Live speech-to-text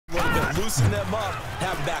loosen them up,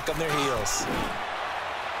 have them back on their heels.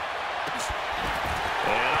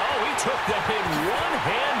 And, oh, he took that in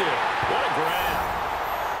one-handed. What a grab.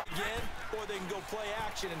 Again, or they can go play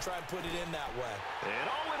action and try and put it in that way. And,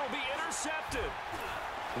 oh, it'll be intercepted.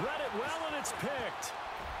 Read it well, and it's picked.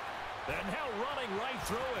 And now running right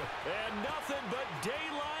through it. And nothing but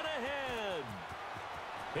daylight ahead.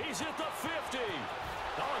 He's at the 50.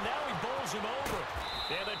 Oh, and now he bowls him over.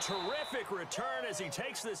 And a terrific return as he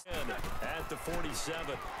takes this in at the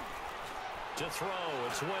 47. To throw,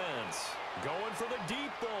 it's Wentz. Going for the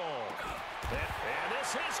deep ball. And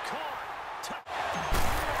this is caught.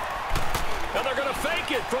 And they're going to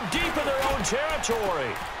fake it from deep in their own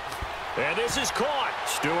territory. And this is caught.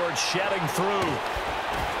 Stewart shedding through.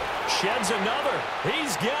 Sheds another.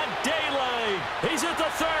 He's got daylight. He's at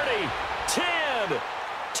the 30. 10.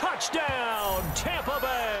 Touchdown, Tampa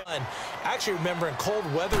Bay. I actually remember in cold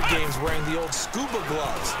weather games wearing the old scuba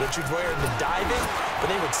gloves, which you'd wear in the diving, but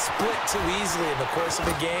they would split too easily in the course of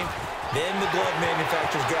a game. Then the glove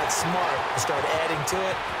manufacturers got smart and started adding to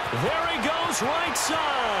it. There he goes, right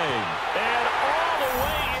side. And all the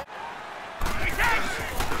way.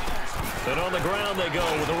 And on the ground they go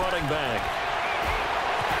with the running back.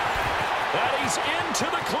 And he's into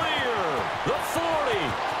the clear. The 40.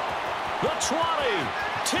 The 20.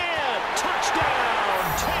 10,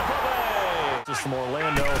 touchdown, Tampa Bay. This is from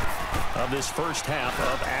Orlando of this first half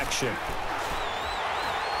of action.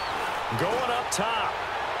 Going up top.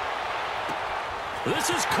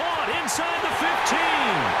 This is caught inside the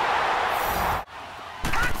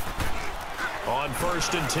 15. On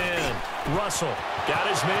 1st and 10, Russell got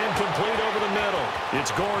his man complete over the middle.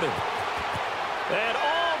 It's Gordon. And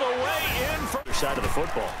all the way in for the side of the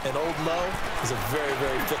football. And Old Low is a very,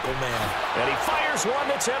 very fickle man. And he fires one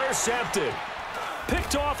that's intercepted.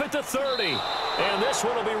 Picked off at the 30. And this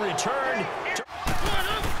one will be returned.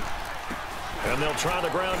 And they'll try the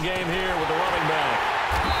ground game here with the running back.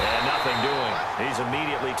 And nothing doing. He's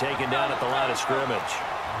immediately taken down at the line of scrimmage.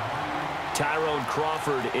 Tyrone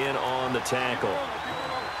Crawford in on the tackle.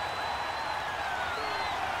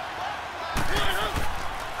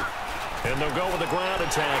 And they'll go with the ground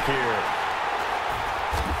attack here.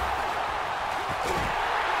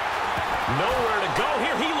 Nowhere to go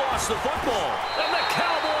here. He lost the football. And the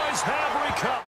Cowboys have recovered.